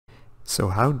So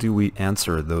how do we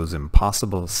answer those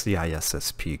impossible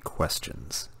CISSP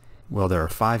questions? Well, there are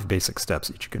 5 basic steps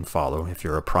that you can follow if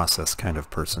you're a process kind of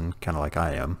person, kind of like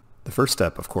I am. The first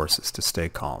step, of course, is to stay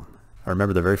calm. I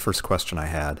remember the very first question I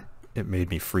had, it made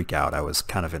me freak out. I was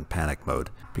kind of in panic mode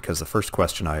because the first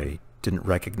question I didn't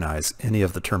recognize any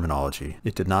of the terminology.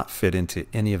 It did not fit into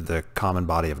any of the common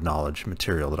body of knowledge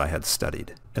material that I had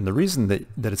studied. And the reason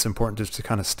that it's important just to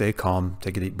kind of stay calm,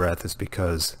 take a deep breath, is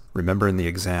because remember in the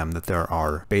exam that there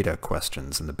are beta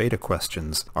questions, and the beta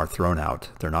questions are thrown out.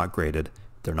 They're not graded.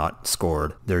 They're not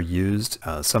scored. They're used,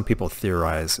 some people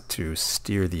theorize, to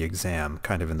steer the exam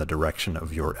kind of in the direction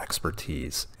of your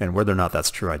expertise. And whether or not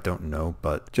that's true, I don't know,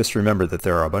 but just remember that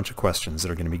there are a bunch of questions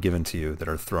that are going to be given to you that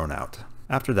are thrown out.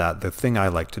 After that, the thing I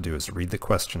like to do is read the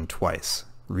question twice.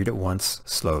 Read it once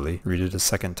slowly, read it a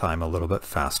second time a little bit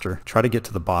faster. Try to get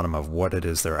to the bottom of what it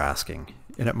is they're asking.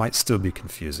 And it might still be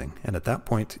confusing. And at that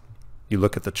point, you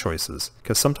look at the choices,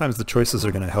 because sometimes the choices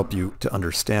are going to help you to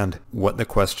understand what the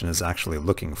question is actually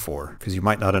looking for, because you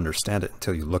might not understand it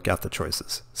until you look at the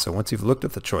choices. So once you've looked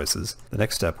at the choices, the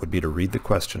next step would be to read the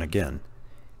question again.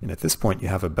 And at this point, you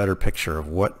have a better picture of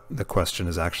what the question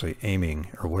is actually aiming,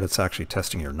 or what it's actually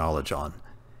testing your knowledge on.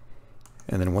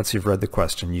 And then once you've read the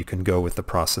question, you can go with the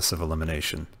process of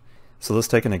elimination. So let's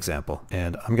take an example,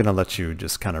 and I'm going to let you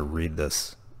just kind of read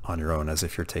this on your own as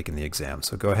if you're taking the exam.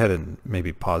 So go ahead and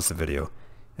maybe pause the video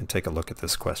and take a look at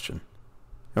this question.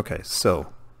 Okay,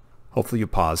 so hopefully you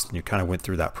paused and you kind of went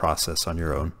through that process on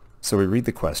your own. So we read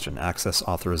the question. Access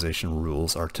authorization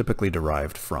rules are typically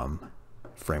derived from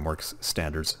frameworks,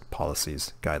 standards,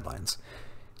 policies, guidelines.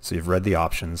 So you've read the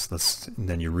options, and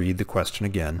then you read the question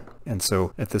again. And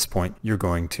so at this point, you're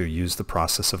going to use the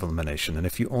process of elimination. And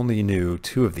if you only knew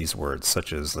 2 of these words,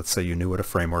 such as, let's say you knew what a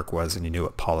framework was and you knew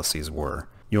what policies were,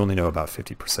 you only know about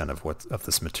 50% of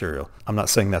this material. I'm not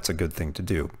saying that's a good thing to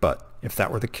do, but if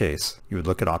that were the case, you would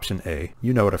look at option A.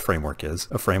 You know what a framework is.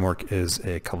 A framework is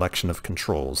a collection of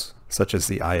controls, such as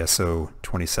the ISO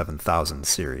 27000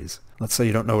 series. Let's say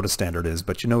you don't know what a standard is,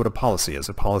 but you know what a policy is.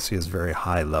 A policy is very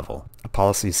high level. A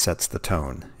policy sets the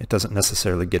tone. It doesn't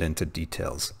necessarily get into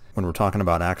details. When we're talking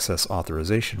about access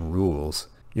authorization rules,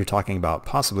 you're talking about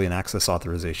possibly an access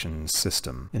authorization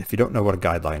system. And if you don't know what a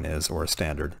guideline is or a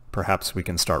standard, perhaps we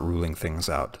can start ruling things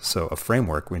out. So a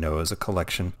framework we know is a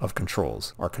collection of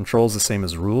controls. Are controls the same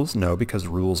as rules? No, because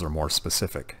rules are more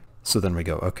specific. So then we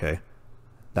go, okay,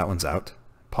 that one's out.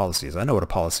 Policies. I know what a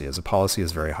policy is. A policy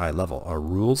is very high level. Are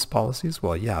rules policies?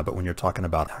 Well, yeah, but when you're talking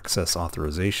about access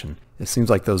authorization, it seems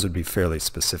like those would be fairly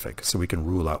specific, so we can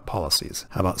rule out policies.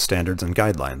 How about standards and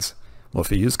guidelines? Well,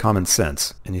 if you use common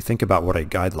sense and you think about what a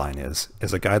guideline is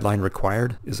a guideline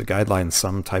required? Is a guideline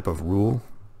some type of rule?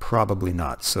 Probably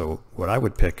not. So what I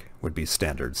would pick would be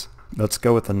standards. Let's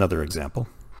go with another example,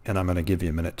 and I'm going to give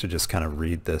you a minute to just kind of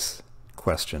read this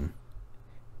question.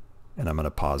 And I'm going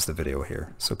to pause the video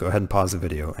here. So go ahead and pause the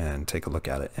video and take a look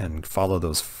at it and follow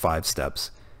those 5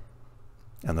 steps.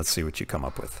 And let's see what you come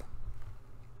up with.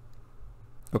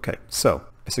 Okay, so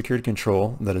a security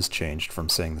control that has changed from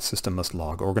saying the system must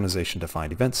log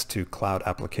organization-defined events to cloud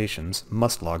applications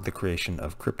must log the creation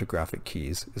of cryptographic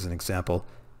keys is an example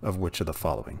of which of the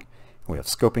following. We have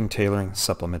scoping, tailoring,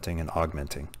 supplementing, and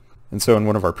augmenting. And so in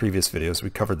one of our previous videos, we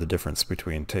covered the difference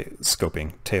between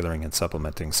scoping, tailoring, and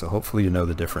supplementing. So hopefully you know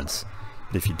the difference.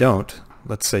 But if you don't,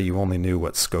 let's say you only knew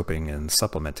what scoping and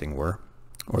supplementing were,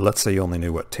 or let's say you only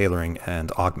knew what tailoring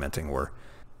and augmenting were.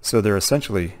 So they're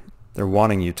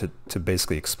wanting you to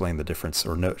basically explain the difference,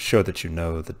 or show that you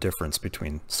know the difference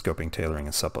between scoping, tailoring,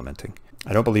 and supplementing.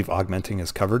 I don't believe augmenting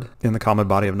is covered in the common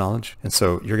body of knowledge, and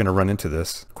so you're going to run into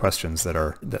this questions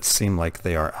that seem like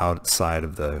they are outside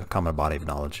of the common body of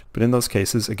knowledge. But in those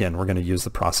cases, again, we're going to use the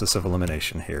process of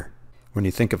elimination here. When you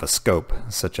think of a scope,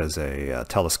 such as a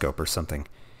telescope or something,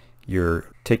 you're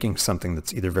taking something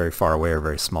that's either very far away or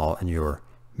very small, and you're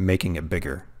making it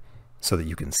bigger so that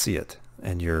you can see it,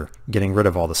 and you're getting rid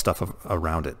of all the stuff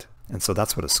around it. And so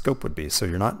that's what a scope would be. So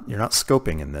you're not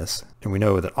scoping in this. And we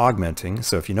know that augmenting,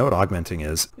 so if you know what augmenting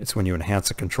is, it's when you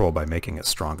enhance a control by making it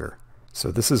stronger.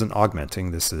 So this isn't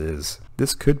augmenting,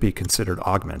 this could be considered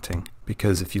augmenting,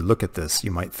 because if you look at this,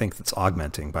 you might think it's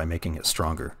augmenting by making it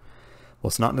stronger. Well,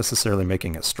 it's not necessarily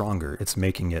making it stronger, it's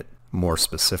making it more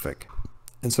specific.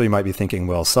 And so you might be thinking,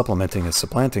 well, supplementing is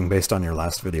supplanting based on your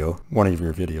last video, one of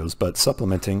your videos, but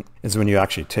supplementing is when you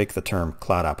actually take the term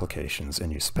cloud applications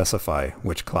and you specify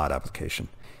which cloud application.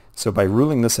 So by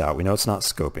ruling this out, we know it's not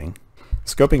scoping.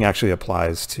 Scoping actually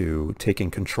applies to taking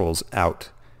controls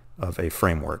out of a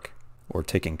framework, or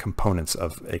taking components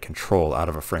of a control out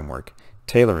of a framework.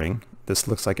 Tailoring, this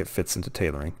looks like it fits into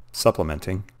tailoring.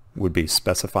 Supplementing would be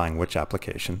specifying which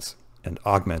applications. and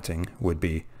augmenting would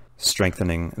be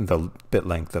strengthening the bit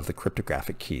length of the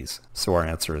cryptographic keys. So our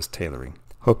answer is tailoring.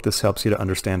 Hope this helps you to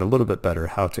understand a little bit better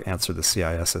how to answer the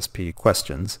CISSP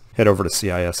questions. Head over to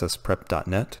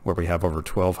CISSprep.net, where we have over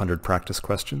 1,200 practice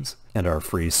questions and our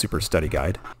free super study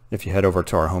guide. If you head over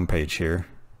to our homepage here,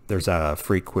 there's a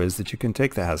free quiz that you can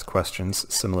take that has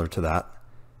questions similar to that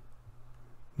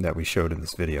we showed in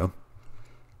this video.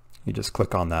 You just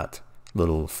click on that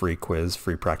little free quiz,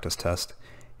 free practice test,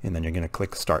 and then you're going to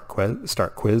click Start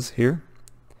Quiz here.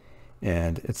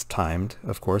 And it's timed,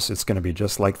 of course. It's going to be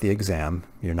just like the exam.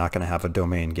 You're not going to have a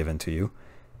domain given to you.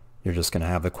 You're just going to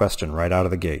have the question right out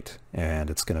of the gate. And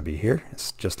it's going to be here.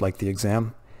 It's just like the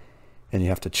exam. And you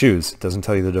have to choose. It doesn't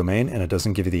tell you the domain, and it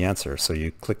doesn't give you the answer. So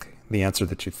you click the answer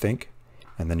that you think,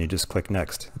 and then you just click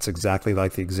Next. It's exactly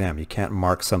like the exam. You can't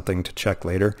mark something to check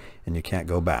later, and you can't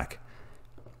go back.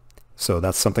 So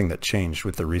that's something that changed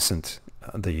with the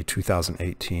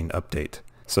 2018 update.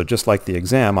 So just like the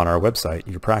exam on our website,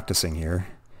 you're practicing here,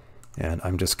 and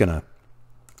I'm just gonna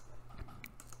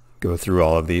go through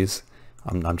all of these.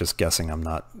 I'm just guessing.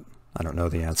 I don't know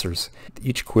the answers.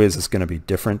 Each quiz is going to be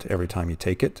different every time you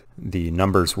take it. The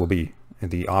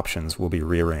options will be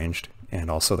rearranged, and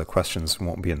also the questions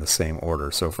won't be in the same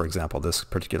order. So for example, this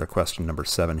particular question, number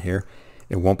 7 here,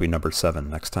 it won't be number 7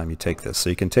 next time you take this. So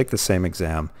you can take the same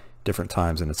exam different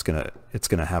times, and it's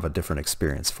gonna have a different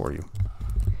experience for you.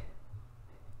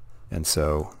 And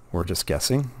so we're just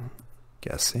guessing.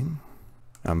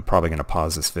 I'm probably going to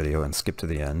pause this video and skip to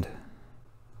the end.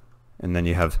 And then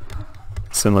you have,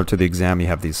 similar to the exam, you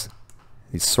have these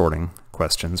sorting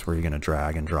questions where you're going to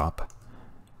drag and drop.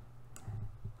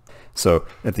 So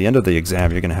at the end of the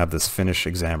exam, you're going to have this Finish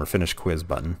Exam or Finish Quiz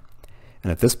button. And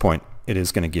at this point, it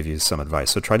is going to give you some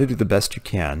advice. So try to do the best you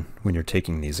can when you're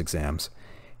taking these exams.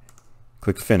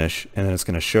 Click Finish, and then it's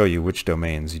going to show you which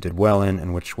domains you did well in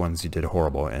and which ones you did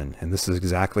horrible in. And this is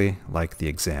exactly like the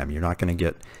exam. You're not going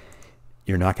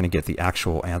to get the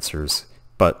actual answers,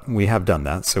 but we have done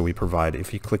that. So we provide,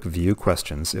 if you click View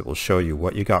Questions, it will show you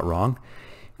what you got wrong.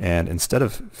 And instead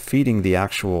of feeding the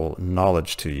actual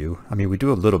knowledge to you, I mean, we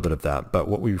do a little bit of that, but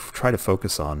what we try to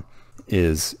focus on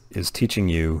is teaching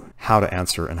you how to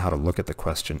answer and how to look at the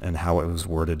question and how it was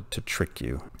worded to trick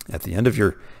you. At the end of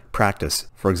your practice,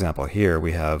 for example, here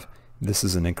we have, this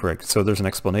is an incorrect, so there's an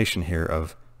explanation here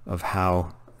of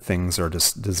how things are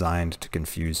just designed to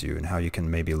confuse you and how you can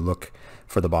maybe look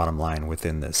for the bottom line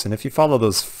within this. And if you follow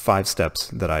those 5 steps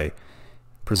that I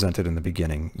presented in the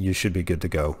beginning, you should be good to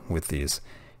go with these.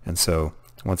 And so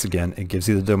once again, it gives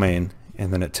you the domain,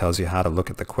 and then it tells you how to look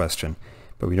at the question.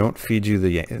 But we don't feed you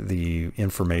the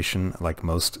information like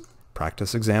most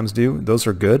practice exams do. Those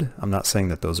are good. I'm not saying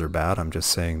that those are bad. I'm just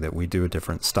saying that we do a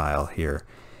different style here.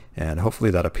 And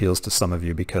hopefully that appeals to some of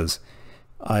you, because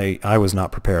I was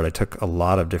not prepared. I took a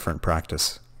lot of different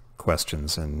practice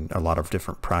questions and a lot of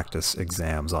different practice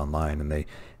exams online, and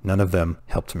none of them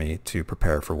helped me to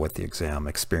prepare for what the exam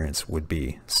experience would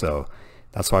be. So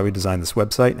that's why we designed this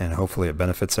website, and hopefully it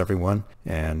benefits everyone.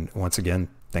 And once again,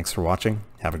 thanks for watching.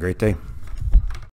 Have a great day.